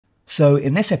So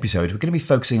in this episode, we're going to be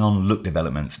focusing on look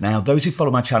development. Now, those who follow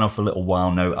my channel for a little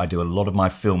while know I do a lot of my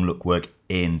film look work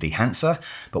in Dehancer,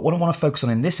 but what I want to focus on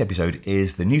in this episode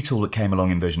is the new tool that came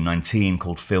along in version 19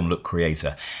 called Film Look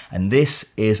Creator. And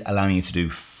this is allowing you to do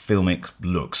filmic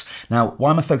looks. Now, why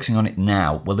am I focusing on it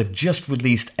now? Well, they've just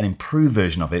released an improved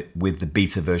version of it with the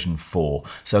beta version 4.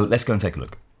 So let's go and take a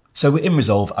look. So we're in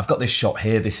Resolve. I've got this shot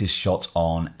here. This is shot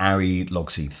on Arri Log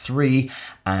C3,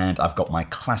 and I've got my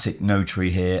classic node tree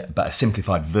here, but a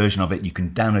simplified version of it. You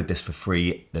can download this for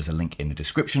free. There's a link in the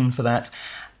description for that.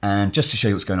 And just to show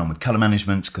you what's going on with color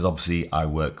management, because obviously I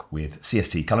work with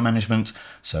CST color management.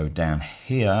 So down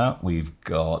here, we've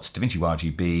got DaVinci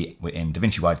RGB. We're in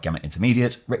DaVinci Wide Gamma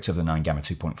Intermediate, Rec 709 Gamma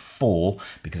 2.4,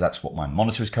 because that's what my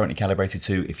monitor is currently calibrated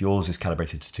to. If yours is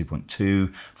calibrated to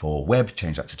 2.2 for web,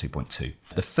 change that to 2.2.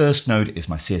 The first node is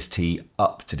my CST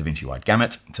up to DaVinci Wide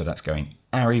Gamut. So that's going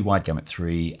Arri Wide Gamut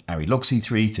 3, Arri Log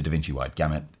C3 to DaVinci Wide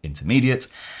Gamut Intermediate.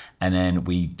 And then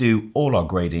we do all our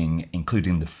grading,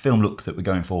 including the film look that we're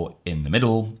going for in the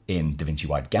middle in DaVinci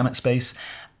Wide Gamut space.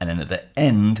 And then at the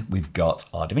end, we've got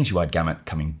our DaVinci Wide Gamut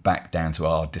coming back down to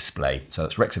our display. So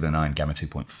that's Rec 709 Gamma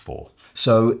 2.4.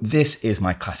 So this is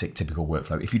my classic typical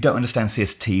workflow. If you don't understand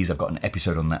CSTs, I've got an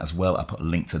episode on that as well. I'll put a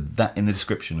link to that in the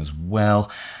description as well.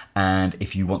 And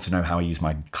if you want to know how I use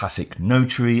my classic node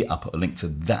tree, I'll put a link to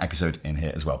that episode in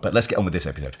here as well. But let's get on with this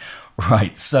episode.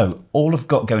 Right, so all I've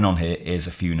got going on here is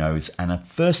a few nodes. And the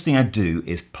first thing I do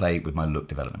is play with my look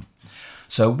development.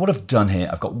 So what I've done here,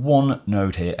 I've got one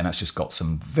node here, and that's just got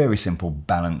some very simple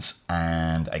balance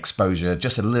and exposure,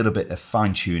 just a little bit of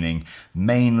fine tuning,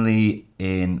 mainly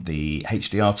in the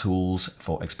HDR tools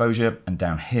for exposure. And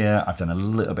down here, I've done a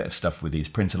little bit of stuff with these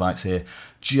printer lights here,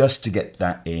 just to get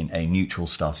that in a neutral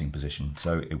starting position.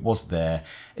 So it was there.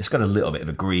 It's got a little bit of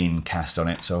a green cast on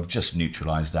it, so I've just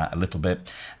neutralized that a little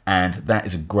bit. And that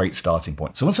is a great starting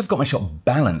point. So once I've got my shot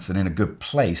balanced and in a good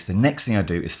place, the next thing I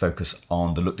do is focus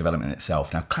on the look development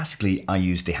itself. Now, classically, I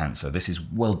use Dehancer. This is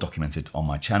well documented on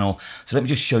my channel. So let me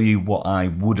just show you what I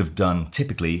would have done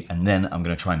typically, and then I'm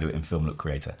going to try and do it in Film Look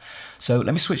Creator. So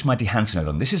let me switch my Dehancer node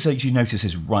on. This is, as you notice,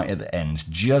 is right at the end,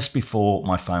 just before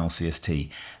my final CST.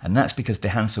 And that's because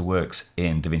Dehancer works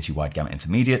in DaVinci Wide Gamma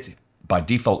Intermediate. By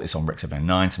default, it's on Rec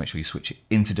 709, so make sure you switch it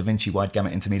into DaVinci Wide Gamma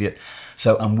Intermediate.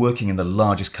 So I'm working in the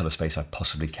largest color space I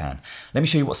possibly can. Let me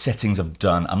show you what settings I've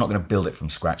done. I'm not going to build it from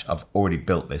scratch. I've already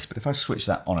built this, but if I switch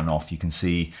that on and off, you can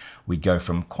see we go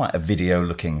from quite a video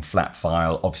looking flat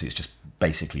file. Obviously, it's just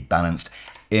basically balanced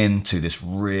into this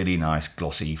really nice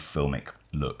glossy filmic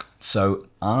look. So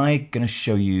I'm going to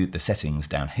show you the settings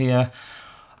down here.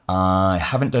 I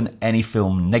haven't done any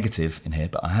film negative in here,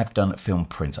 but I have done film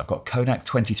print. I've got Kodak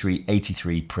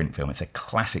 2383 print film. It's a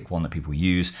classic one that people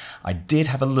use. I did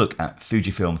have a look at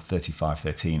Fujifilm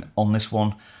 3513 on this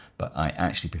one, but I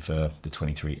actually prefer the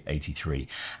 2383.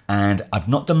 And I've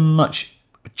not done much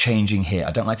changing here.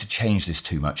 I don't like to change this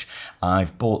too much.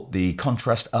 I've brought the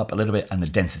contrast up a little bit and the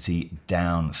density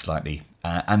down slightly.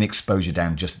 And the exposure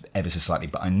down just ever so slightly,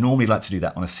 but I normally like to do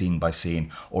that on a scene by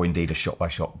scene or indeed a shot by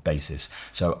shot basis.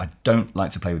 So I don't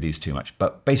like to play with these too much,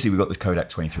 but basically we've got the Kodak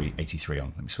 2383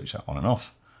 on. Let me switch that on and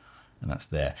off, and that's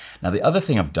there. Now the other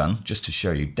thing I've done, just to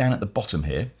show you, down at the bottom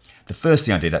here, the first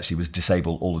thing I did actually was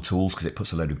disable all the tools because it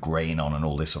puts a load of grain on and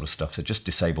all this sort of stuff. So just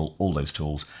disable all those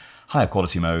tools, higher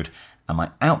quality mode, and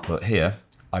my output here,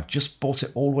 I've just brought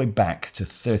it all the way back to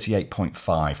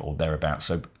 38.5 or thereabouts.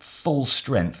 So full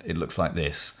strength, it looks like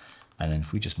this. And then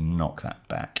if we just knock that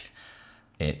back,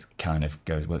 it kind of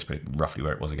goes, well, it's pretty roughly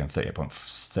where it was again,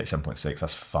 37.6,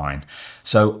 that's fine.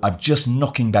 So I've just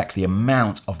knocking back the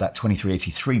amount of that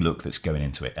 2383 look that's going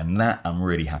into it. And that I'm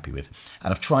really happy with.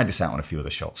 And I've tried this out on a few other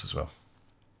shots as well.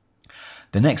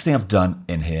 The next thing I've done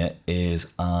in here is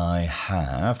what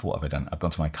have I done? I've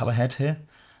gone to my color head here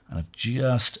and I've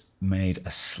just made a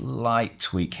slight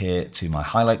tweak here to my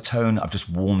highlight tone. I've just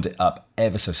warmed it up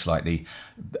ever so slightly,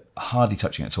 hardly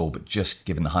touching it at all, but just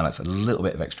giving the highlights a little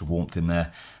bit of extra warmth in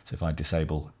there. So if I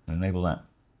disable and enable that,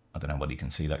 I don't know whether you can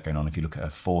see that going on. If you look at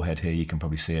her forehead here, you can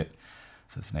probably see it.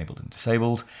 So it's enabled and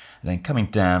disabled. And then coming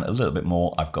down a little bit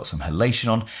more, I've got some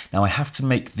halation on. Now I have to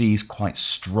make these quite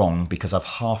strong because I've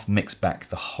half mixed back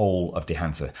the whole of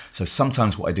Dehancer. So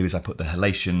sometimes what I do is I put the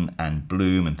halation and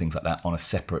bloom and things like that on a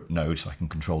separate node so I can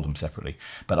control them separately.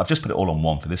 But I've just put it all on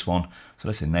one for this one. So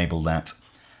let's enable that.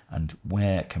 And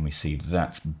where can we see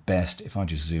that best? If I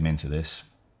just zoom into this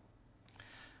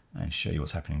and show you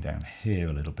what's happening down here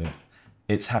a little bit.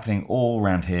 It's happening all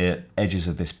around here, edges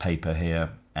of this paper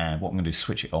here. And what I'm going to do is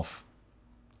switch it off.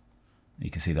 You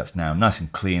can see that's now nice and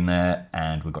clean there,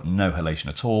 and we've got no halation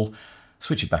at all.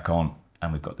 Switch it back on,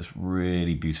 and we've got this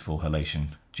really beautiful halation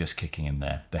just kicking in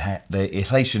there. The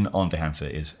halation on Dehancer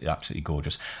is absolutely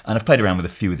gorgeous. And I've played around with a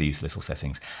few of these little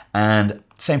settings. And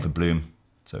same for bloom.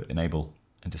 So enable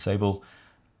and disable.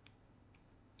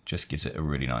 Just gives it a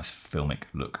really nice filmic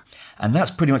look. And that's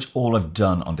pretty much all I've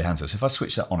done on Dehancer. So if I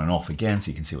switch that on and off again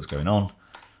so you can see what's going on,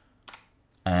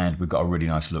 and we've got a really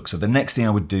nice look. So the next thing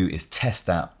I would do is test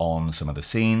that on some other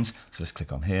scenes. So let's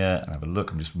click on here and have a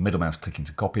look. I'm just middle mouse clicking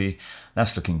to copy.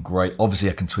 That's looking great. Obviously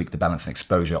I can tweak the balance and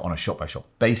exposure on a shot by shot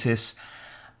basis.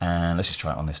 And let's just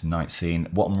try it on this night scene.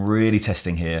 What I'm really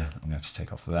testing here, I'm gonna have to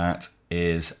take off that,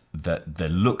 is that the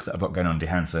look that I've got going on in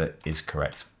Dehancer is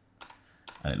correct.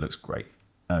 And it looks great.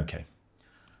 Okay,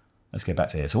 let's go back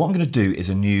to here. So what I'm gonna do is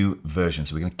a new version.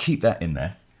 So we're gonna keep that in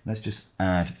there. Let's just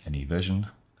add a new version.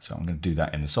 So I'm going to do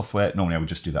that in the software. Normally I would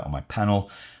just do that on my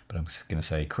panel, but I'm just going to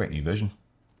say create new version.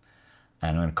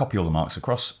 And I'm going to copy all the marks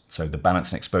across. So the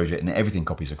balance and exposure and everything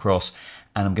copies across.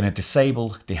 And I'm going to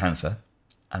disable Dehancer.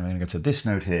 And I'm going to go to this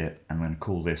node here and I'm going to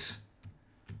call this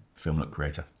Film Look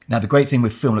Creator. Now the great thing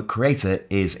with Film Look Creator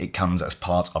is it comes as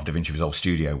part of DaVinci Resolve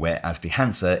Studio, whereas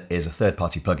Dehancer is a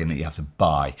third-party plugin that you have to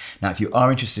buy. Now if you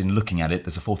are interested in looking at it,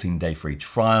 there's a 14-day free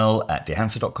trial at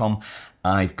dehancer.com.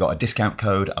 I've got a discount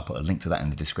code. I'll put a link to that in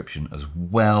the description as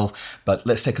well. But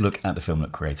let's take a look at the Film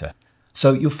Look Creator.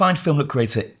 So you'll find Film Look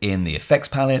Creator in the effects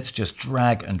palette, just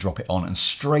drag and drop it on and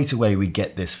straight away we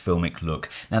get this filmic look.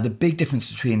 Now the big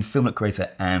difference between Film Look Creator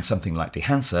and something like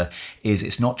Dehancer is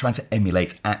it's not trying to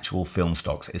emulate actual film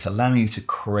stocks. It's allowing you to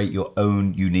create your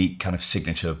own unique kind of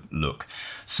signature look.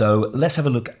 So let's have a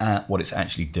look at what it's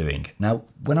actually doing. Now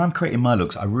when I'm creating my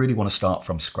looks, I really want to start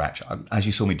from scratch, as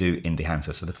you saw me do in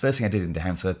Dehancer. So the first thing I did in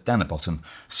Dehancer, down the bottom,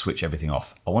 switch everything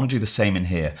off. I want to do the same in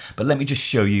here, but let me just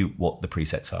show you what the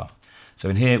presets are. So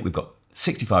in here, we've got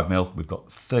 65mm, we've got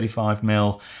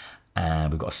 35mm,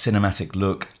 and we've got a cinematic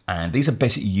look. And these are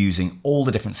basically using all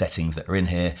the different settings that are in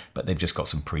here, but they've just got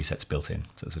some presets built in.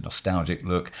 So it's a nostalgic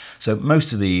look. So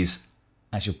most of these,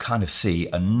 as you'll kind of see,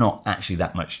 are not actually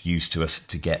that much use to us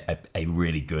to get a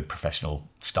really good professional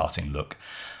starting look.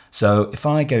 So if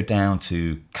I go down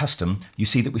to custom, you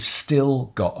see that we've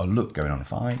still got a look going on.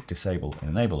 If I disable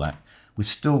and enable that, we've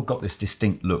still got this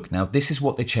distinct look. Now this is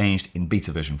what they changed in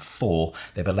beta version 4.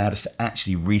 They've allowed us to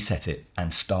actually reset it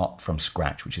and start from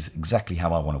scratch, which is exactly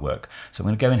how I want to work. So I'm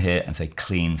going to go in here and say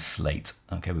clean slate.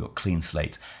 Okay, we've got clean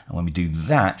slate. And when we do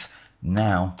that,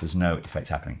 now there's no effect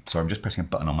happening. So I'm just pressing a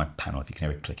button on my panel. If you can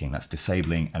hear it clicking, that's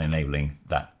disabling and enabling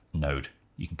that node.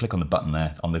 You can click on the button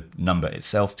there on the number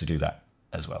itself to do that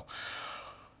as well.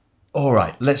 All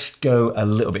right, let's go a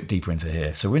little bit deeper into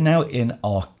here. So we're now in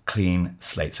our clean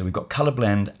slate. So we've got color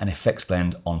blend and effects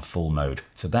blend on full mode.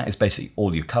 So that is basically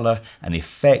all your color, and the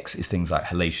effects is things like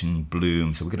halation,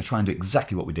 bloom. So we're going to try and do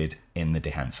exactly what we did in the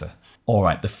Dehancer. All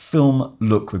right, the film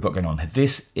look we've got going on.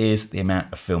 This is the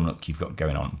amount of film look you've got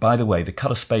going on. By the way, the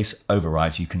color space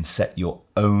overrides. You can set your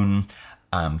own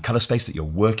color space that you're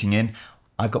working in.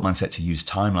 I've got mine set to use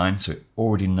timeline, so it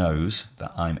already knows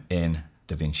that I'm in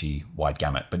DaVinci wide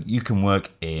gamut, but you can work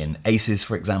in ACES,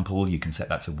 for example. You can set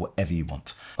that to whatever you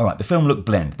want. All right, the film look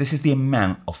blend. This is the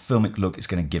amount of filmic look it's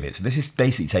going to give it. So this is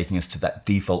basically taking us to that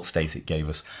default state it gave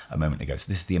us a moment ago.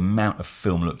 So this is the amount of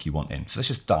film look you want in. So let's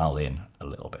just dial in a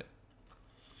little bit.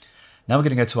 Now we're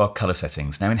going to go to our color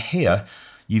settings. Now in here,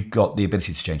 you've got the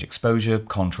ability to change exposure,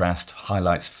 contrast,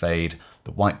 highlights, fade,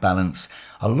 the white balance.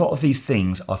 A lot of these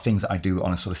things are things that I do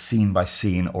on a sort of scene by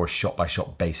scene or a shot by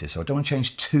shot basis. So I don't want to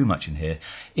change too much in here.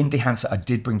 In Dehancer, I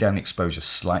did bring down the exposure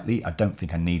slightly. I don't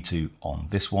think I need to on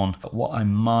this one. But what I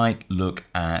might look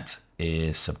at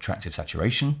is subtractive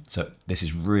saturation. So this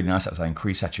is really nice as I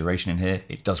increase saturation in here.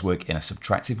 It does work in a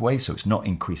subtractive way, so it's not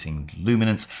increasing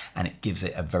luminance, and it gives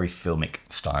it a very filmic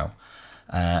style.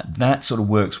 That sort of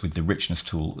works with the richness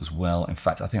tool as well. In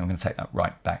fact, I think I'm going to take that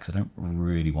right back because I don't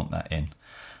really want that in.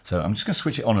 So I'm just going to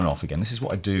switch it on and off again. This is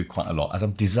what I do quite a lot. As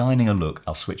I'm designing a look,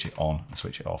 I'll switch it on and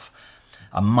switch it off.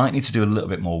 I might need to do a little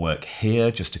bit more work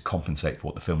here just to compensate for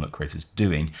what the Film Look Creator is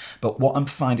doing. But what I'm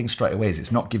finding straight away is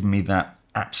it's not giving me that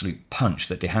absolute punch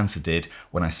that Dehancer did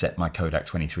when I set my Kodak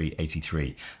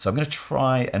 2383. So I'm going to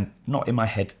try and not in my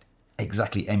head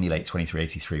exactly emulate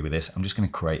 2383 with this. I'm just going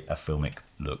to create a filmic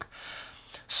look.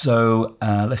 So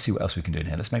let's see what else we can do in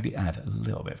here. Let's maybe add a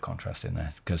little bit of contrast in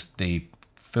there because the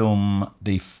Kodak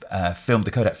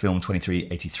Film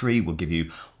 2383 will give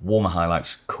you warmer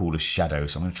highlights, cooler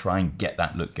shadows. So I'm going to try and get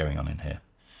that look going on in here.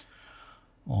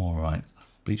 All right,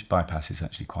 bleach bypass is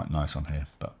actually quite nice on here,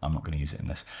 but I'm not going to use it in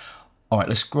this. All right,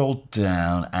 let's scroll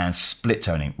down and split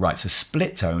toning. Right, so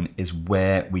split tone is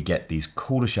where we get these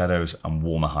cooler shadows and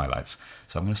warmer highlights.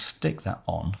 So I'm going to stick that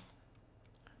on.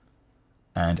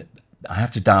 And I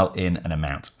have to dial in an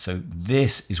amount. So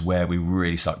this is where we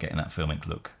really start getting that filmic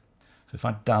look. So if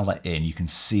I dial that in, you can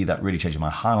see that really changing. My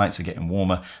highlights are getting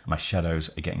warmer and my shadows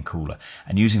are getting cooler.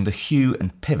 And using the hue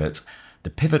and pivot, the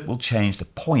pivot will change the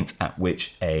point at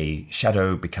which a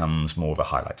shadow becomes more of a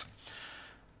highlight.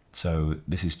 So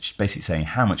this is basically saying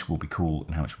how much will be cool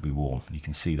and how much will be warm. And you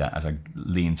can see that as I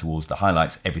lean towards the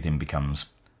highlights, everything becomes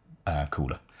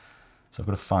cooler. So I've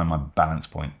got to find my balance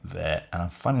point there. And I'm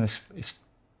finding this, it's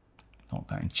not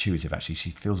that intuitive actually.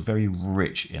 She feels very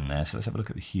rich in there. So let's have a look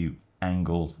at the hue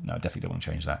angle. No, I definitely don't want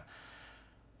to change that.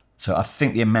 So I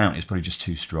think the amount is probably just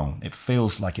too strong. It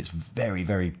feels like it's very,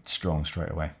 very strong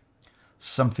straight away.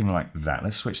 Something like that.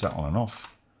 Let's switch that on and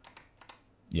off.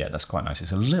 Yeah, that's quite nice.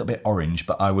 It's a little bit orange,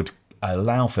 but I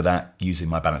allow for that using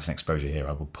my balance and exposure here.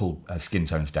 I will pull skin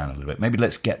tones down a little bit. Maybe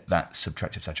let's get that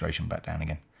subtractive saturation back down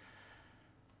again.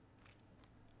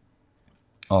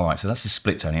 All right, so that's the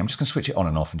split toning. I'm just going to switch it on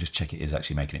and off and just check it is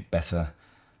actually making it better.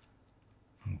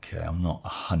 Okay, I'm not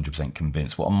 100%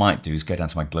 convinced. What I might do is go down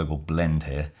to my global blend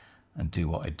here and do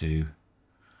what I do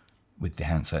with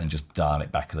Dehancer and just dial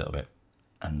it back a little bit.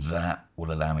 And that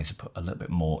will allow me to put a little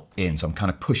bit more in. So I'm kind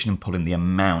of pushing and pulling the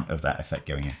amount of that effect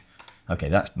going in. Okay,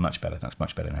 that's much better. That's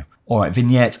much better now. All right,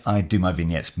 vignette. I do my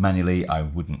vignettes manually. I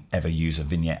wouldn't ever use a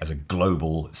vignette as a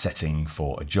global setting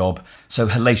for a job. So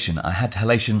halation. I had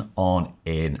halation on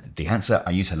in Dehancer. I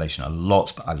use halation a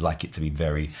lot, but I like it to be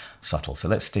very subtle. So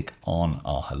let's stick on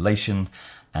our halation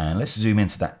and let's zoom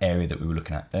into that area that we were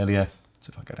looking at earlier. So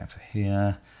if I go down to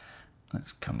here,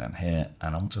 let's come down here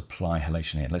and I want to apply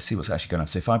halation here. Let's see what's actually going on.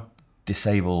 So if I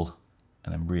disable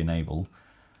and then re-enable,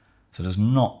 so there's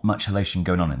not much halation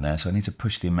going on in there. So I need to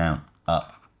push the amount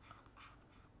up.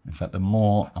 In fact, the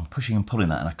more I'm pushing and pulling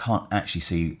that, and I can't actually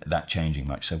see that changing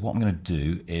much. So what I'm going to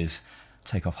do is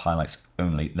take off highlights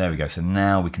only. There we go. So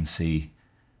now we can see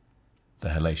the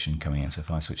halation coming in. So if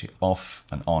I switch it off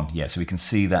and on, yeah, so we can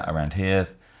see that around here.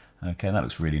 Okay, that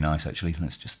looks really nice actually.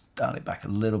 Let's just dial it back a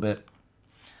little bit.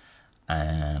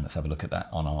 And let's have a look at that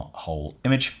on our whole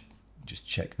image. Just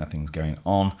check nothing's going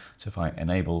on. So if I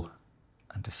enable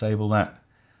and disable that.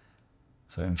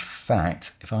 So in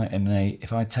fact, if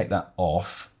I take that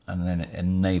off and then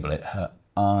enable it, her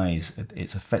eyes,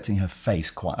 it's affecting her face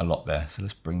quite a lot there. So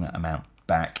let's bring that amount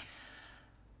back.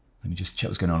 Let me just check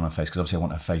what's going on her face, because obviously I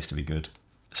want her face to be good.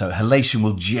 So halation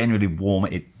will generally warm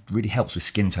it. It really helps with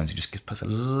skin tones. It just puts a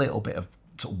little bit of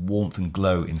sort of warmth and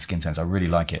glow in skin tones. I really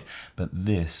like it. But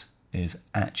this is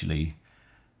actually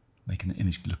making the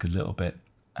image look a little bit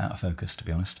out of focus, to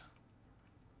be honest.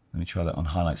 Let me try that on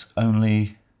highlights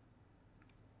only.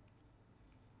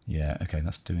 Yeah, okay,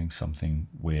 that's doing something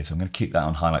weird. So I'm going to keep that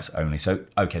on highlights only. So,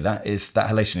 okay, that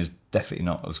halation is definitely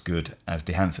not as good as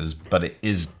Dehancer's, but it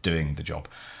is doing the job.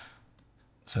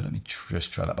 So let me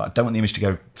just try that. But I don't want the image to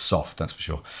go soft, that's for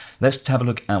sure. Let's have a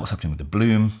look at what's happening with the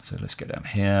bloom. So let's go down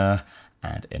here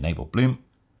and enable bloom.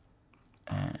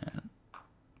 And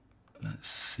let's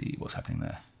see what's happening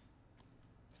there.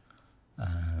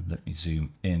 Let me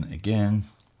zoom in again.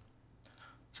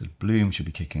 So the bloom should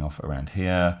be kicking off around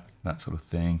here, that sort of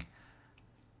thing.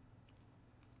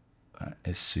 That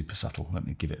is super subtle. Let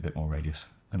me give it a bit more radius.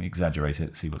 Let me exaggerate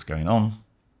it, see what's going on.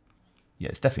 Yeah,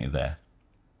 it's definitely there.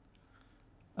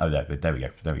 Oh, there we go.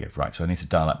 There we go. Right, so I need to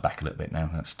dial that back a little bit now.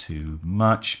 That's too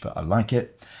much, but I like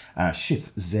it.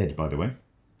 Shift Z, by the way,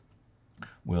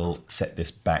 will set this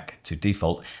back to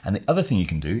default. And the other thing you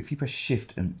can do, if you press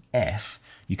Shift and F,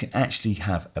 you can actually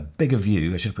have a bigger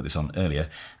view. I should have put this on earlier.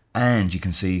 And you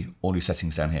can see all your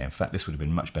settings down here. In fact, this would have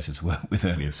been much better to work with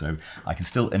earlier. So I can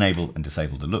still enable and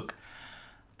disable the look.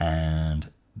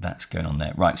 And that's going on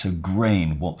there. Right, so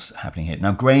grain, what's happening here?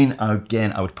 Now grain,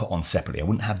 again, I would put on separately. I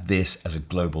wouldn't have this as a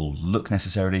global look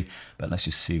necessarily, but let's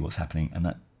just see what's happening. And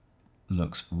that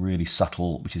looks really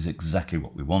subtle, which is exactly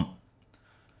what we want.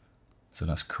 So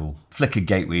that's cool. Flicker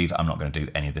gate weave, I'm not going to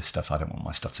do any of this stuff. I don't want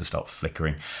my stuff to start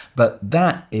flickering. But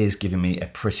that is giving me a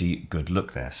pretty good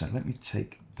look there. So let me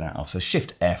take that off. So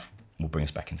Shift F will bring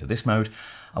us back into this mode.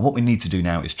 And what we need to do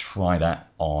now is try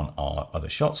that on our other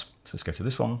shots. So let's go to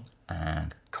this one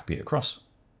and copy it across.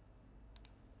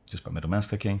 Just by middle mouse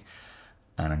clicking.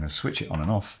 And I'm going to switch it on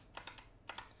and off.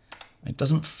 It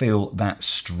doesn't feel that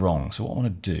strong. So what I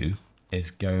want to do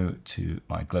is go to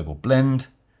my global blend.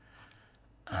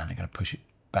 And I'm going to push it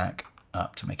back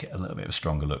up to make it a little bit of a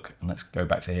stronger look. And let's go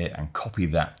back to here and copy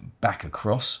that back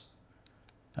across.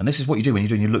 And this is what you do when you're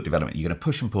doing your look development. You're going to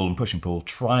push and pull and push and pull,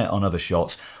 try it on other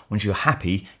shots. Once you're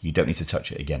happy, you don't need to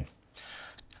touch it again.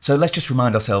 So let's just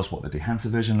remind ourselves what the Dehancer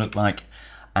version looked like.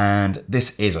 And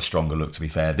this is a stronger look, to be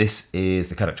fair. This is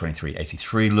the Kodak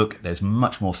 2383 look. There's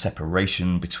much more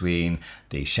separation between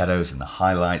the shadows and the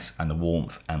highlights and the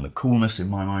warmth and the coolness in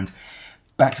my mind.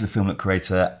 Back to the Film Look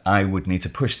Creator, I would need to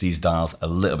push these dials a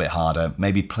little bit harder,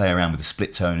 maybe play around with the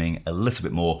split toning a little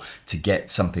bit more to get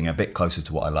something a bit closer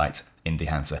to what I liked in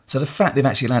Dehancer. So the fact they've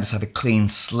actually allowed us to have a clean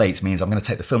slate means I'm going to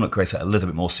take the Film Look Creator a little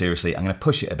bit more seriously. I'm going to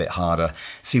push it a bit harder,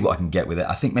 see what I can get with it.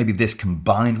 I think maybe this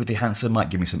combined with Dehancer might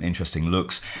give me some interesting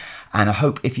looks. And I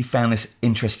hope if you found this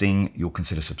interesting, you'll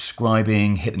consider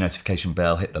subscribing, hit the notification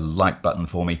bell, hit the like button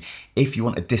for me. If you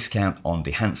want a discount on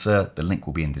Dehancer, the link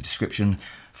will be in the description.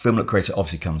 Film Look Creator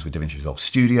obviously comes with DaVinci Resolve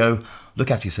Studio.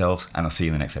 Look after yourselves, and I'll see you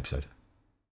in the next episode.